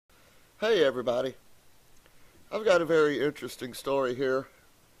Hey everybody, I've got a very interesting story here,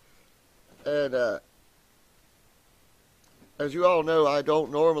 and as you all know, I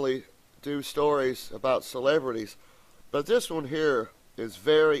don't normally do stories about celebrities, but this one here is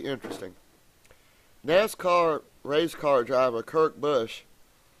very interesting. NASCAR race car driver Kurt Busch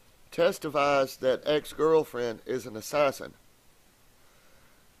testifies that ex-girlfriend is an assassin.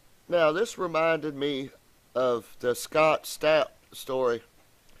 Now, this reminded me of the Scott Stapp story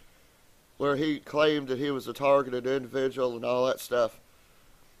where he claimed that he was a targeted individual and all that stuff.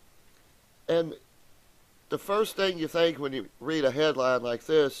 And the first thing you think when you read a headline like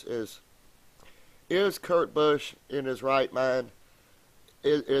this is Kurt Busch in his right mind?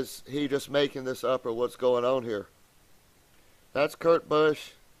 Is he just making this up, or what's going on here? That's Kurt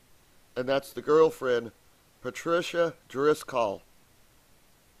Busch, and that's the girlfriend, Patricia Driscoll.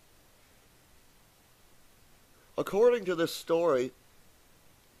 According to this story,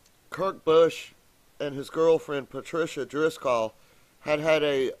 Kurt Busch and his girlfriend Patricia Driscoll had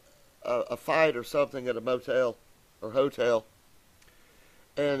a fight or something at a motel or hotel,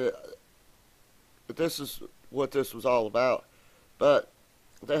 and this is what this was all about. But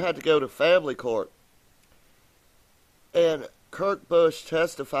they had to go to family court, and Kurt Busch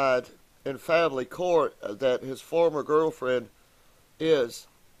testified in family court that his former girlfriend is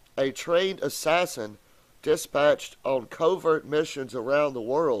a trained assassin dispatched on covert missions around the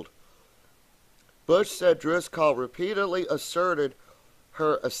world. Busch said Driscoll repeatedly asserted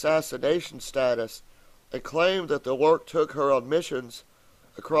her assassination status and claimed that the work took her on missions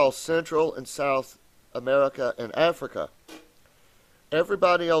across Central and South America and Africa.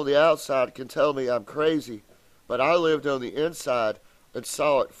 Everybody on the outside can tell me I'm crazy, but I lived on the inside and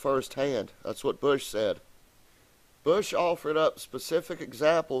saw it firsthand. That's what Busch said. Busch offered up specific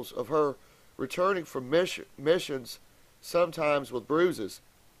examples of her returning from missions, sometimes with bruises.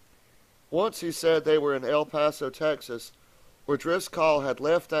 Once he said they were in El Paso, Texas, where Driscoll had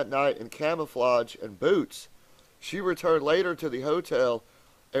left that night in camouflage and boots. She returned later to the hotel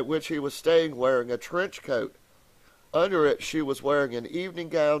at which he was staying wearing a trench coat. Under it, she was wearing an evening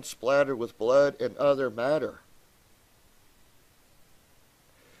gown splattered with blood and other matter.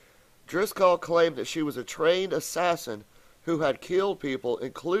 Driscoll claimed that she was a trained assassin who had killed people,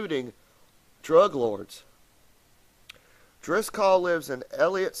 including drug lords. Driscoll lives in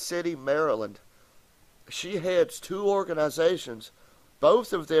Elliott City, Maryland. She heads two organizations,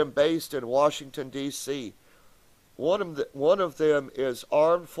 both of them based in Washington, D.C. One of them is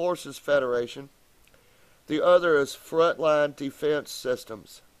Armed Forces Federation. The other is Frontline Defense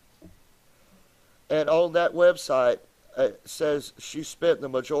Systems. And on that website, it says she spent the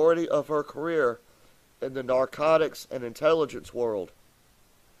majority of her career in the narcotics and intelligence world.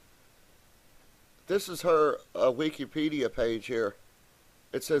 This is her Wikipedia page here.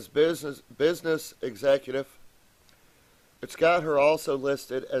 It says business executive. It's got her also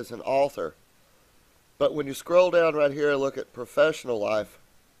listed as an author. But when you scroll down right here and look at professional life,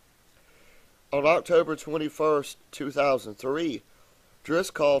 on October 21st, 2003,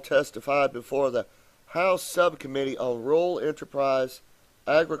 Driscoll testified before the House Subcommittee on Rural Enterprise,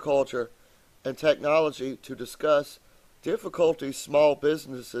 Agriculture, and Technology to discuss difficulties small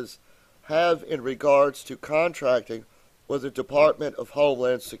businesses have in regards to contracting with the Department of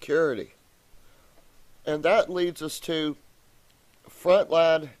Homeland Security. And that leads us to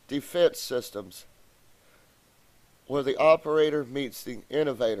Frontline Defense Systems, where the operator meets the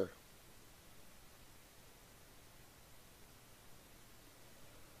innovator.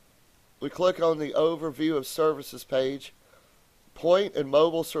 We click on the Overview of Services page. Point and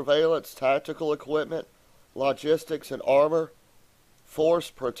mobile surveillance, tactical equipment, logistics and armor,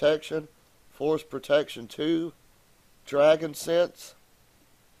 Force Protection 2, Dragon Sense.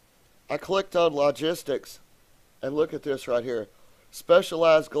 I clicked on Logistics, and look at this right here.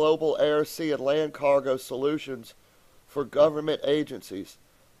 Specialized global air, sea, and land cargo solutions for government agencies.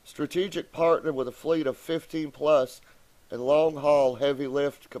 Strategic partner with a fleet of 15 plus and long-haul heavy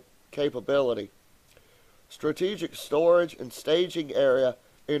lift capability. Strategic storage and staging area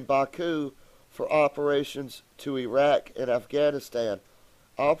in Baku for operations to Iraq and Afghanistan.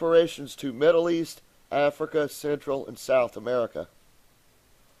 Operations to Middle East, Africa, Central, and South America.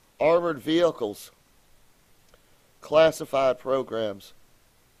 Armored vehicles. Classified programs.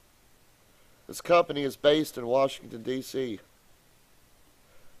 This company is based in Washington, D.C.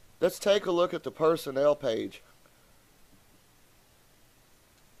 Let's take a look at the personnel page.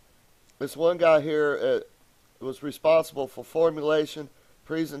 This one guy here was responsible for formulation,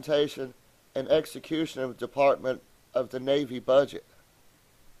 presentation, and execution of the Department of the Navy budget.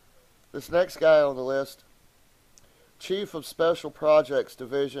 This next guy on the list, Chief of Special Projects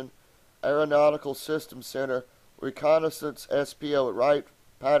Division Aeronautical Systems Center Reconnaissance SPO at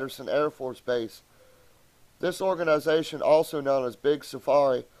Wright-Patterson Air Force Base. This organization, also known as Big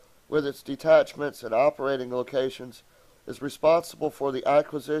Safari, with its detachments and operating locations, is responsible for the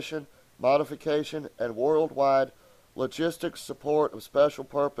acquisition, modification, and worldwide logistics support of special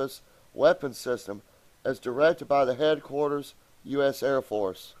purpose weapons system as directed by the headquarters U.S. Air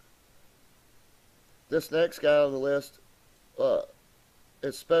Force. This next guy on the list,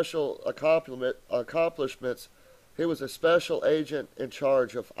 his special accomplishments, he was a special agent in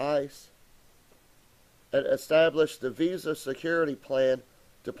charge of ICE and established the Visa Security Plan,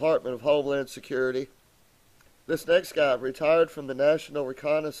 Department of Homeland Security. This next guy retired from the National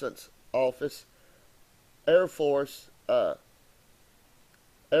Reconnaissance Office, Air Force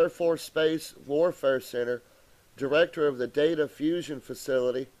Space Warfare Center, Director of the Data Fusion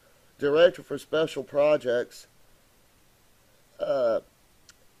Facility, Director for Special Projects.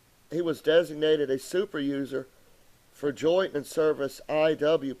 He was designated a super user for Joint and Service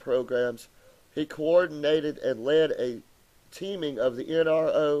IW programs. He coordinated and led a teaming of the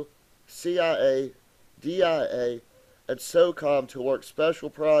NRO, CIA, DIA, and SOCOM to work special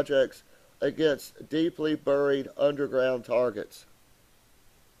projects against deeply buried underground targets.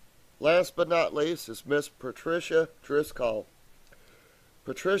 Last but not least is Miss Patricia Driscoll.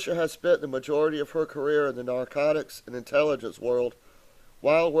 Patricia has spent the majority of her career in the narcotics and intelligence world.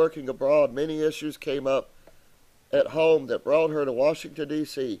 While working abroad, many issues came up at home that brought her to Washington,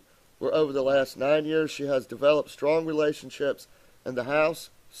 D.C., where over the last 9 years she has developed strong relationships in the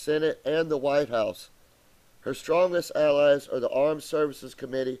House, Senate, and the White House. Her strongest allies are the Armed Services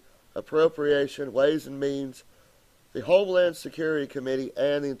Committee, Appropriation, Ways and Means, the Homeland Security Committee,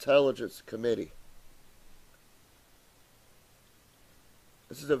 and the Intelligence Committee.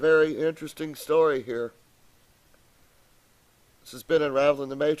 This is a very interesting story here. This has been Unraveling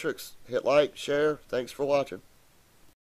the Matrix. Hit like, share. Thanks for watching.